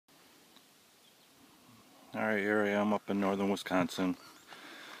Alright, here I am up in northern Wisconsin.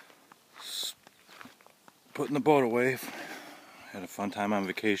 Putting the boat away. Had a fun time on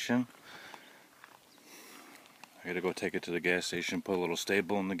vacation. I gotta go take it to the gas station, put a little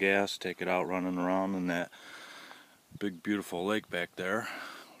stable in the gas, take it out running around in that big beautiful lake back there,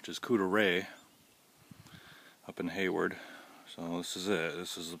 which is Ray up in Hayward. So this is it.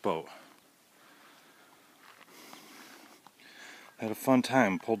 This is the boat. Had a fun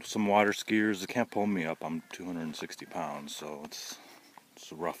time. Pulled some water skiers. They can't pull me up. I'm 260 pounds, so it's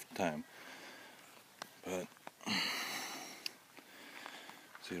a rough time. But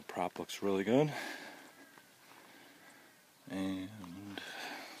see, the prop looks really good, and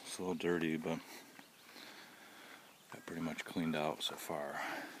it's a little dirty, but got pretty much cleaned out so far.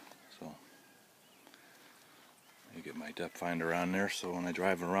 So I get my depth finder on there, so when I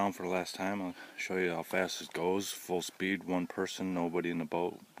drive around for the last time, I'll show you how fast it goes. Full speed, one person, nobody in the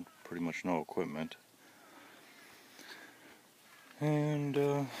boat, pretty much no equipment. And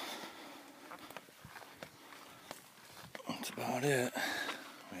that's about it.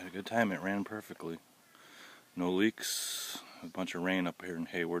 We had a good time. It ran perfectly. No leaks. A bunch of rain up here in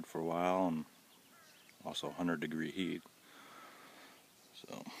Hayward for a while, and also 100-degree heat.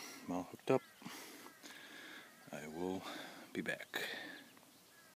 So I'm all hooked up. I will be back.